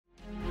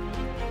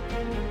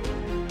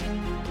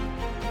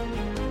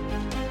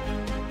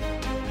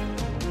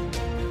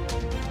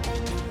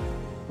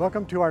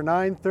Welcome to our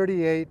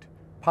 938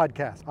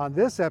 podcast. On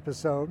this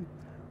episode,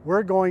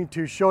 we're going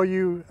to show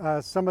you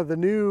some of the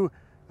new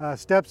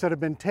steps that have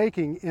been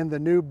taken in the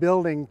new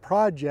building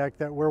project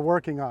that we're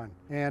working on.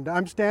 And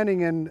I'm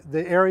standing in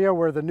the area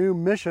where the new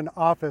mission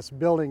office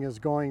building is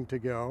going to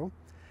go.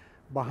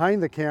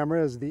 Behind the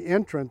camera is the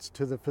entrance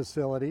to the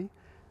facility.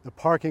 The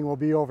parking will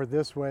be over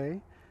this way.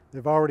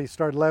 They've already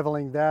started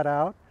leveling that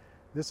out.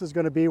 This is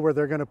going to be where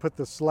they're going to put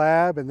the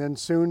slab, and then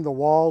soon the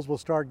walls will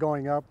start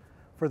going up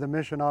for the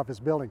mission office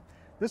building.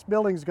 This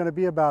building is going to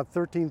be about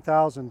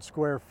 13,000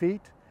 square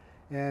feet,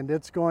 and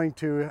it's going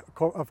to,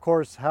 of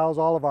course, house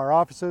all of our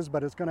offices,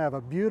 but it's going to have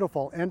a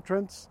beautiful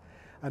entrance,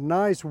 a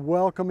nice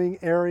welcoming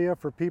area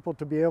for people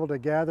to be able to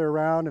gather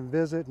around and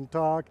visit and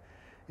talk.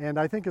 And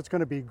I think it's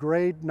going to be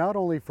great, not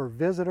only for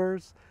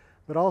visitors,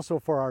 but also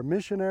for our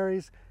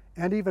missionaries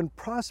and even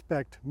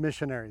prospect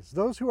missionaries,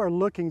 those who are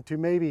looking to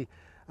maybe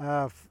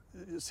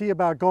see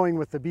about going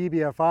with the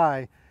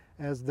BBFI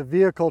as the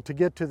vehicle to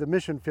get to the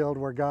mission field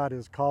where God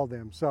has called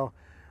them. So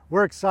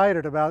we're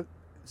excited about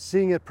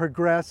seeing it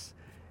progress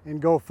and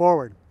go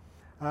forward.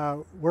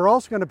 We're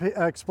also going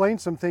to explain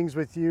some things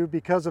with you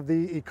because of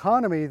the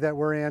economy that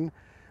we're in.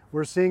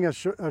 We're seeing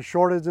a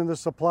shortage in the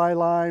supply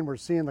line. We're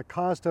seeing the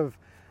cost of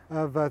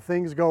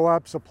things go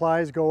up,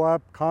 supplies go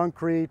up,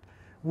 concrete,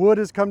 wood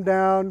has come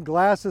down,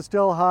 glass is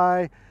still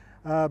high.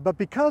 But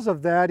because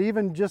of that,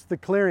 even just the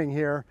clearing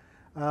here,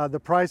 the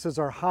prices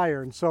are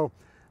higher. And so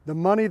the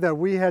money that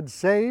we had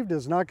saved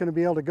is not going to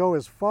be able to go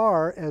as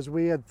far as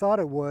we had thought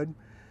it would.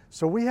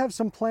 So we have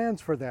some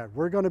plans for that.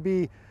 We're going to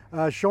be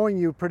showing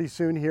you pretty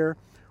soon here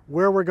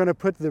where we're going to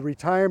put the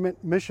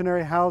retirement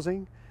missionary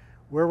housing,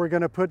 where we're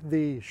going to put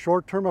the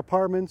short-term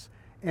apartments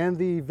and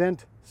the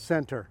event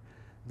center.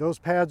 Those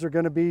pads are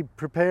going to be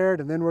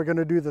prepared, and then we're going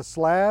to do the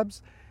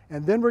slabs,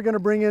 and then we're going to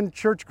bring in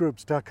church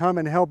groups to come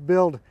and help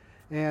build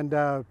and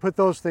put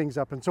those things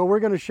up. And so we're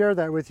going to share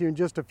that with you in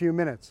just a few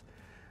minutes.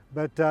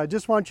 But I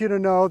just want you to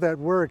know that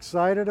we're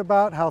excited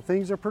about how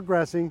things are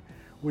progressing.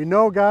 We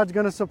know God's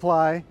going to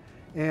supply,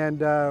 and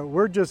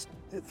we're just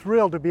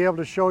thrilled to be able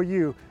to show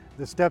you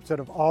the steps that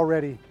have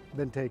already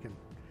been taken.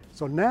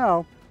 So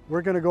now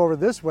we're going to go over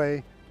this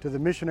way to the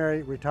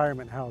missionary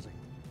retirement housing.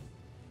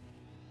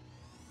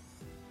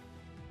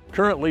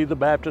 Currently, the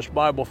Baptist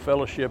Bible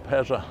Fellowship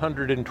has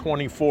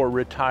 124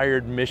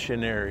 retired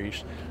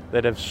missionaries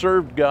that have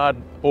served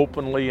God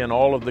openly in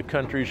all of the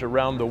countries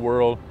around the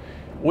world.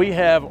 We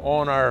have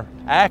on our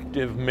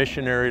active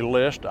missionary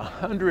list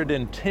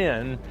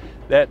 110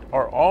 that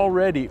are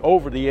already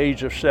over the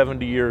age of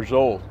 70 years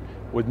old,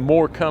 with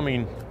more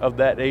coming of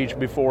that age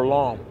before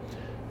long.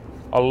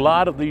 A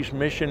lot of these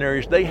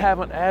missionaries, they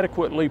haven't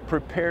adequately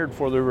prepared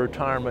for their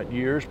retirement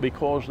years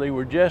because they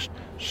were just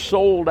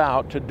sold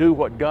out to do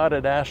what God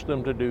had asked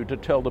them to do, to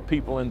tell the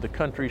people in the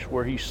countries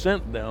where He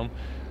sent them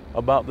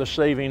about the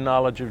saving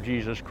knowledge of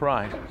Jesus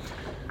Christ.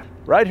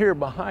 Right here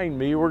behind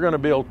me, we're going to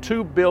build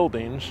 2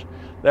 buildings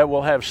that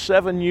will have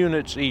 7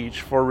 units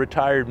each for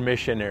retired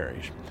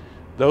missionaries.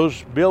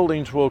 Those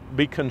buildings will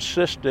be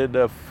consisted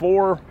of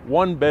 4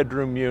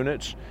 one-bedroom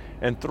units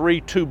and 3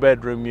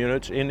 two-bedroom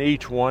units in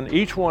each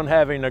one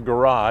having a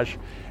garage.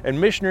 And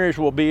missionaries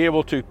will be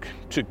able to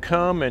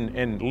come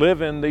and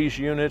live in these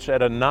units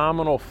at a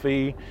nominal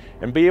fee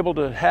and be able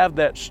to have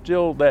that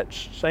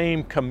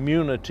same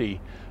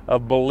community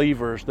of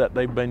believers that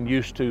they've been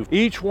used to.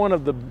 Each one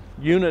of the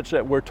units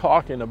that we're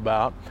talking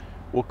about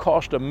will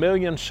cost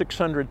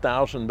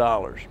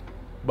 $1,600,000.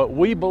 But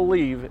we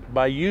believe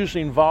by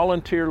using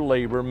volunteer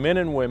labor, men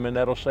and women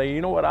that'll say, you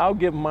know what, I'll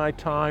give my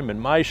time and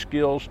my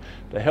skills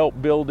to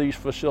help build these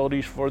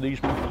facilities for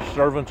these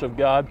servants of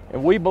God.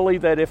 And we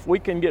believe that if we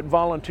can get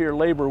volunteer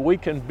labor, we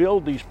can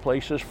build these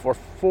places for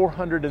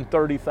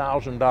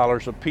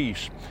 $430,000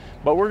 apiece.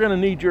 But we're going to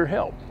need your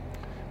help.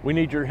 We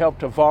need your help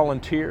to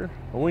volunteer.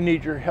 We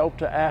need your help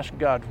to ask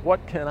God,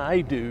 what can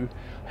I do?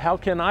 How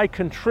can I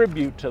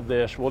contribute to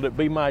this? Will it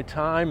be my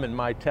time and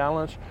my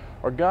talents?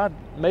 Or God,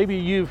 maybe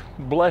you've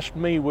blessed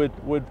me with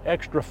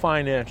extra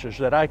finances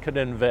that I could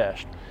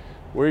invest.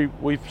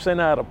 We've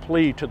sent out a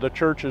plea to the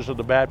churches of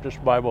the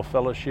Baptist Bible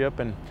Fellowship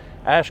and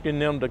asking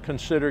them to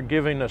consider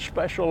giving a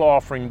special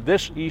offering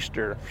this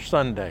Easter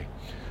Sunday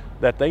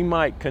that they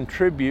might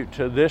contribute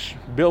to this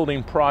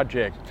building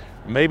project.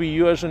 Maybe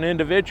you as an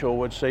individual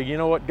would say, you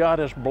know what, God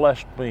has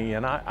blessed me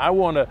and I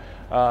want to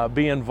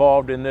be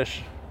involved in this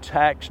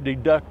tax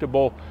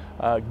deductible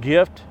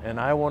gift, and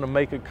I want to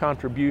make a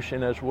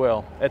contribution as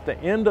well. At the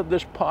end of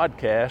this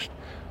podcast,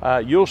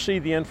 you'll see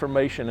the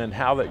information and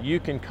how that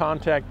you can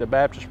contact the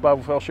Baptist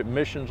Bible Fellowship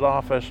Missions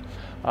Office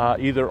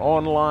either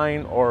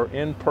online or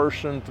in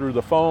person through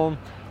the phone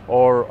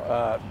or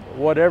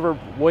whatever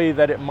way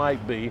that it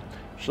might be,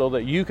 so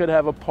that you could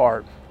have a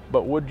part.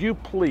 But would you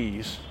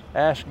please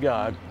ask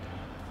God,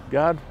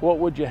 what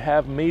would you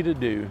have me to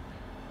do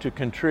to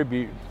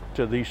contribute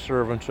to these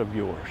servants of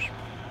yours?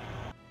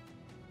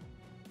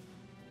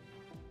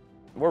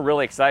 We're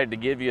really excited to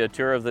give you a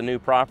tour of the new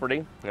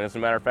property, and as a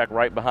matter of fact,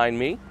 right behind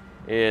me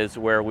is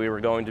where we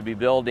were going to be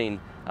building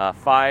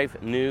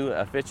 5 new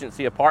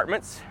efficiency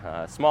apartments,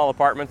 small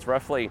apartments,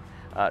 roughly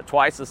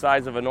twice the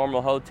size of a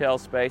normal hotel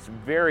space,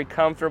 very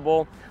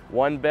comfortable,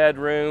 1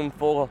 bedroom,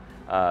 full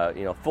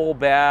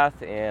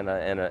bath,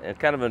 and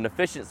kind of an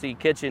efficiency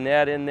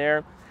kitchenette in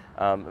there.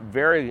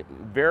 Very,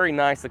 very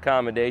nice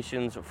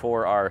accommodations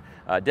for our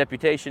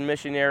deputation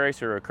missionaries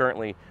who are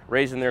currently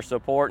raising their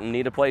support and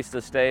need a place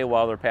to stay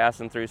while they're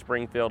passing through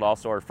Springfield.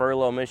 Also our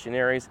furlough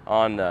missionaries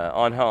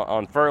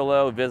on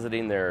furlough,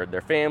 visiting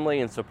their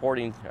family and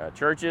supporting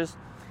churches.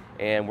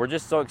 And we're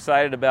just so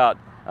excited about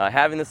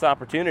having this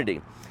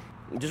opportunity.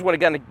 Just want to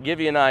kind of give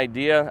you an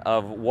idea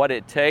of what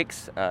it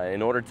takes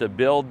in order to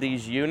build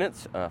these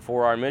units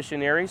for our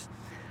missionaries.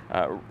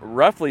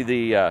 Roughly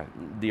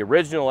the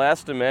original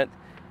estimate,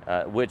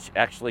 which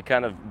actually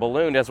kind of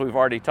ballooned as we've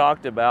already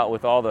talked about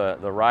with all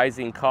the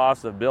rising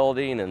costs of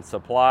building and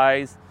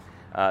supplies.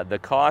 The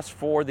cost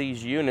for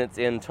these units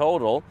in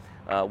total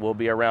will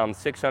be around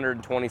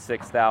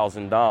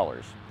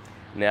 $626,000.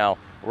 Now,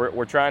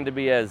 we're trying to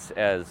be as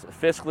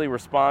fiscally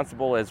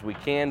responsible as we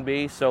can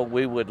be, so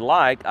we would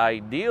like,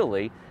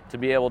 ideally, to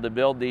be able to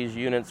build these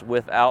units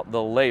without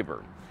the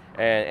labor.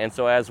 And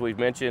so as we've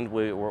mentioned,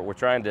 we're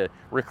trying to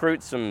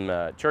recruit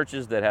some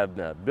churches that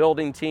have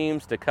building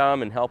teams to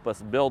come and help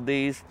us build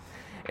these.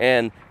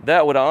 And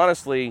that would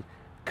honestly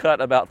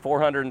cut about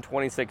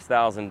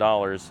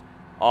 $426,000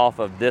 off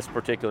of this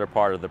particular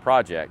part of the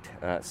project.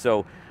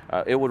 So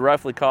it would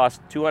roughly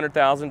cost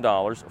 $200,000,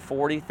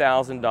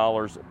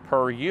 $40,000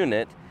 per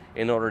unit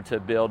in order to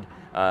build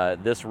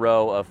this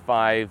row of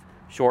 5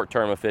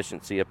 short-term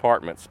efficiency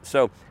apartments.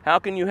 So how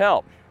can you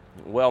help?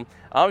 Well,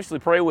 obviously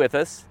pray with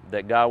us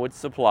that God would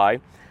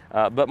supply,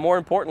 but more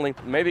importantly,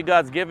 maybe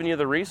God's given you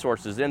the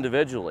resources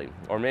individually,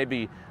 or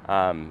maybe,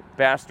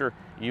 Pastor,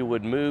 you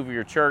would move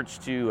your church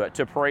to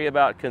pray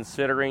about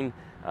considering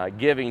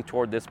giving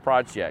toward this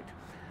project.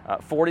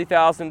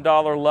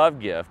 $40,000 love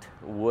gift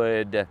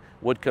would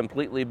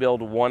completely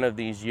build one of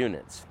these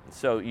units,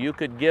 so you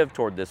could give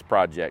toward this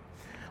project.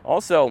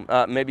 Also,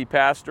 maybe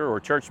pastor or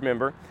church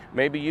member,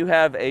 maybe you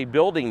have a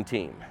building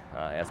team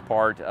as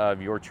part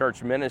of your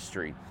church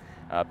ministry.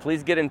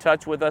 Please get in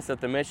touch with us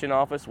at the mission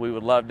office. We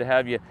would love to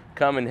have you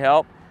come and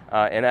help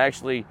and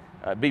actually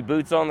be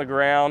boots on the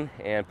ground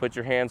and put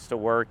your hands to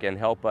work and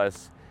help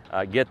us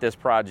get this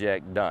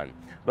project done.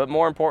 But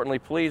more importantly,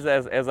 please,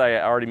 as I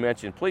already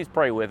mentioned, please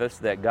pray with us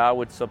that God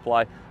would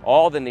supply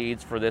all the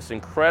needs for this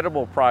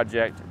incredible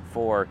project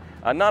for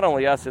not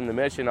only us in the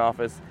mission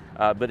office,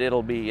 but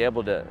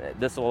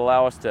this will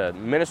allow us to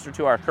minister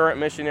to our current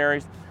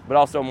missionaries, but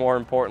also more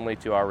importantly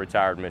to our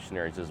retired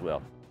missionaries as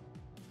well.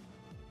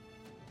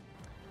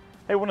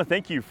 Hey, I want to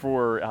thank you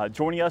for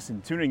joining us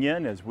and tuning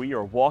in as we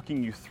are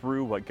walking you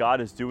through what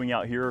God is doing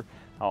out here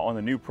on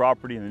the new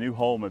property and the new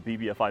home of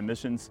BBFI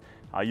Missions.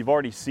 You've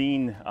already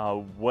seen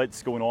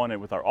what's going on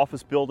with our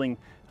office building,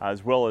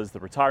 as well as the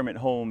retirement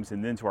homes,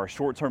 and then to our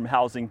short-term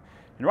housing.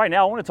 And right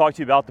now I want to talk to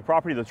you about the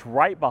property that's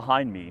right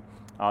behind me.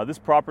 This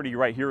property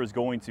right here is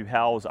going to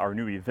house our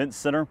new event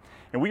center,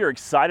 and we are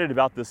excited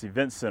about this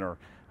event center.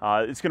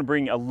 It's going to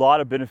bring a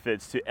lot of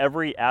benefits to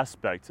every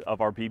aspect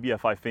of our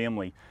BBFI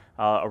family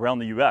around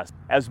the U.S.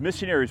 As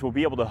missionaries, we'll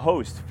be able to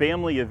host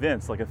family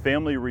events like a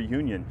family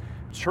reunion.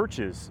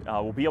 Churches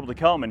will be able to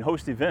come and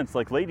host events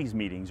like ladies'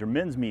 meetings or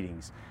men's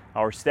meetings,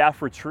 or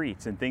staff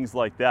retreats and things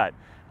like that.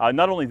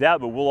 Not only that,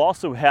 but we'll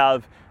also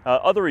have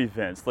other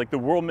events like the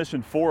World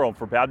Mission Forum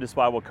for Baptist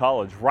Bible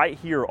College right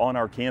here on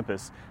our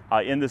campus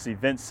in this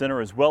event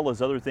center, as well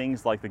as other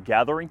things like the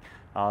Gathering,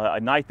 a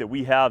night that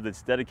we have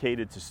that's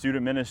dedicated to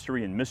student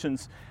ministry and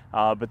missions.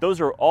 But those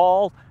are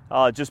all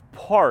just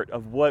part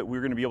of what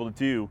we're going to be able to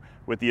do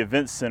with the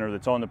event center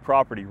that's on the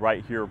property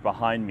right here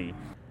behind me.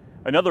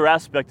 Another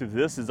aspect of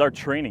this is our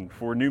training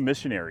for new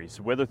missionaries,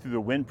 whether through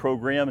the WIN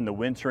program and the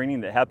WIN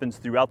training that happens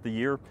throughout the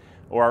year,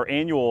 or our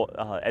annual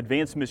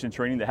advanced mission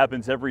training that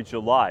happens every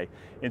July.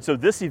 And so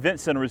this event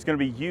center is going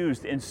to be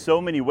used in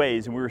so many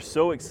ways, and we're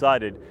so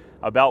excited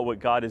about what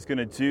God is going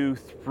to do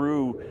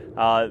through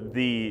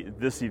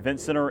this event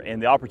center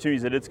and the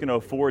opportunities that it's going to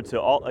afford to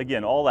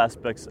all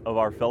aspects of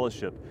our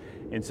fellowship.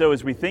 And so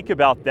as we think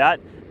about that,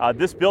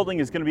 this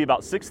building is going to be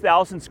about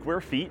 6,000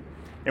 square feet.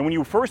 And when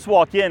you first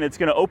walk in, it's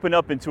going to open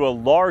up into a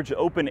large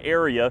open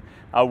area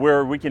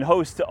where we can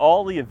host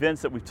all the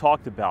events that we've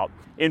talked about.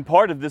 In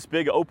part of this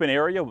big open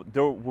area,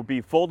 there will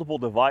be foldable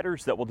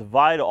dividers that will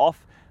divide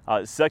off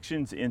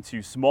sections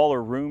into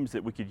smaller rooms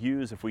that we could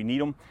use if we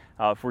need them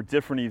for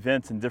different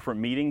events and different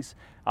meetings.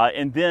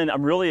 And then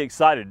I'm really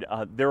excited.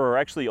 There are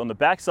actually, on the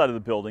back side of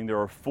the building, there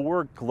are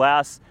 4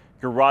 glass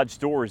garage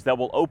doors that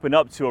will open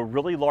up to a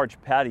really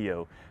large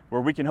patio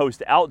where we can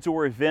host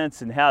outdoor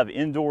events and have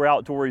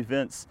indoor-outdoor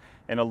events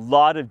and a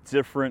lot of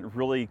different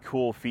really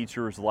cool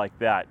features like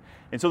that.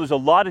 And so there's a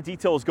lot of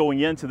details going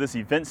into this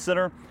event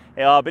center,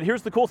 but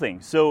here's the cool thing.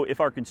 So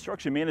if our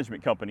construction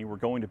management company were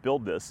going to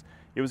build this,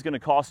 it was going to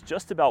cost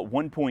just about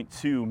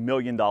 $1.2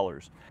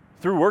 million.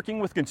 Through working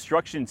with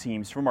construction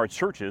teams from our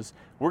churches,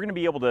 we're going to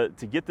be able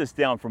to get this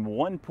down from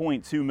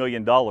 $1.2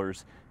 million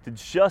to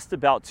just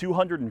about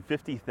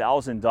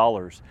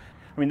 $250,000.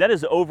 I mean, that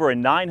is over a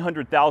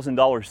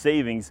 $900,000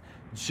 savings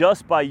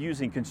just by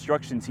using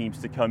construction teams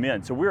to come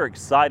in. So we're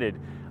excited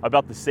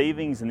about the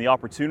savings and the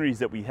opportunities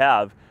that we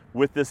have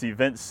with this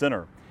event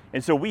center.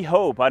 And so we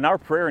hope, and our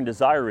prayer and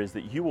desire is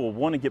that you will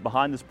want to get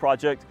behind this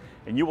project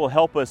and you will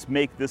help us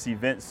make this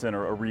event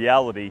center a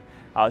reality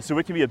so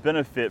it can be a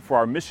benefit for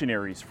our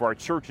missionaries, for our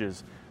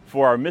churches,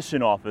 for our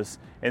mission office,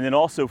 and then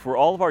also for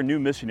all of our new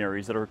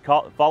missionaries that are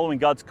following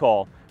God's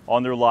call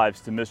on their lives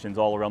to missions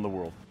all around the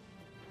world.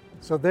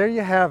 So there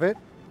you have it.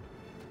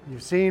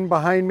 You've seen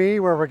behind me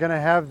where we're going to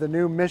have the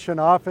new mission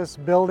office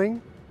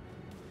building.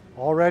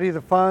 Already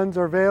the funds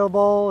are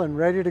available and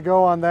ready to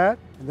go on that.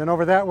 And then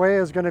over that way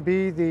is going to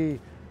be the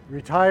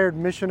retired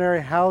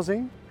missionary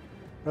housing.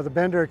 Brother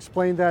Bender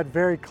explained that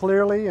very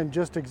clearly and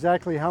just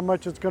exactly how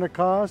much it's going to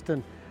cost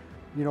and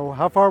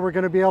how far we're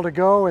going to be able to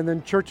go, and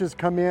then churches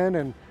come in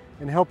and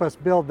help us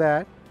build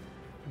that.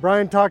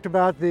 Brian talked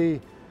about the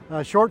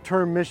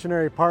short-term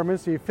missionary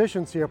apartments, the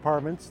efficiency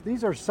apartments.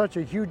 These are such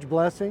a huge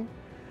blessing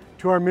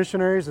to our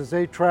missionaries as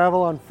they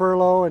travel on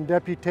furlough and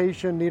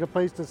deputation, need a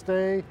place to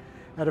stay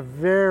at a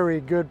very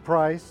good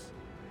price.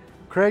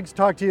 Craig's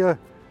talked to you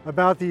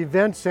about the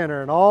event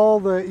center and all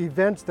the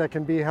events that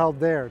can be held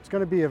there. It's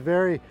going to be a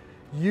very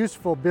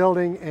useful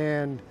building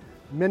and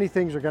many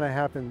things are going to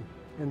happen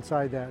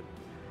inside that.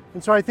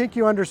 And so I think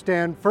you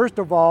understand, first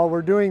of all,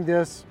 we're doing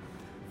this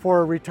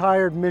for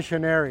retired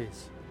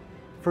missionaries.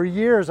 For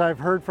years I've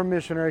heard from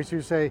missionaries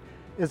who say,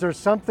 is there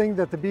something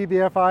that the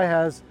BBFI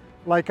has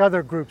like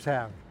other groups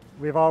have?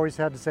 We've always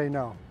had to say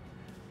no.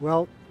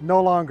 Well,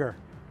 no longer.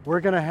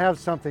 We're going to have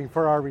something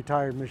for our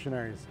retired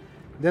missionaries.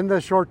 Then the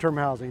short-term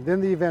housing,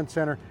 then the event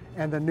center,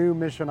 and the new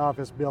mission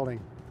office building.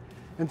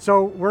 And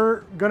so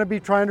we're going to be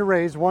trying to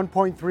raise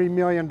 $1.3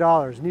 million.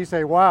 And you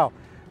say, wow,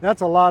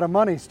 that's a lot of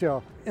money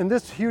still. In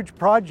this huge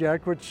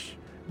project, which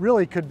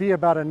really could be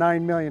about a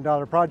 $9 million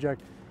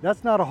project,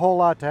 that's not a whole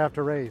lot to have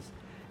to raise.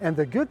 And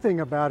the good thing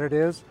about it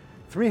is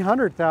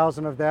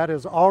 $300,000 of that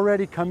has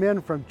already come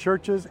in from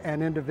churches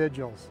and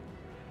individuals.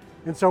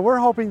 And so we're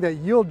hoping that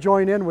you'll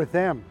join in with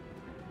them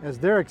as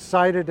they're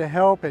excited to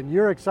help and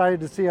you're excited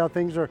to see how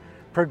things are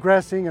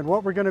progressing and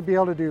what we're going to be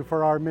able to do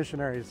for our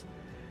missionaries.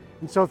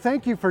 And so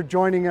thank you for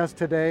joining us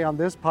today on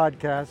this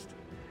podcast.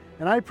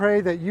 And I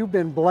pray that you've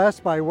been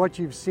blessed by what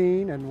you've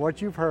seen and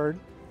what you've heard.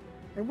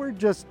 And we're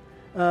just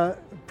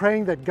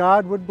praying that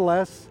God would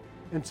bless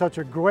in such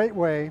a great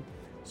way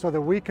so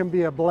that we can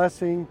be a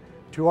blessing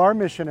to our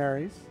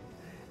missionaries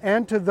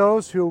and to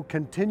those who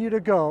continue to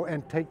go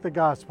and take the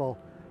gospel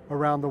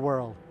around the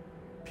world.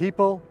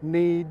 People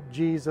need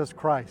Jesus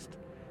Christ.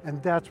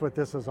 And that's what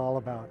this is all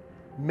about,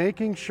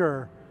 making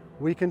sure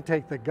we can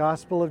take the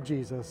gospel of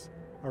Jesus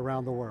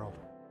around the world.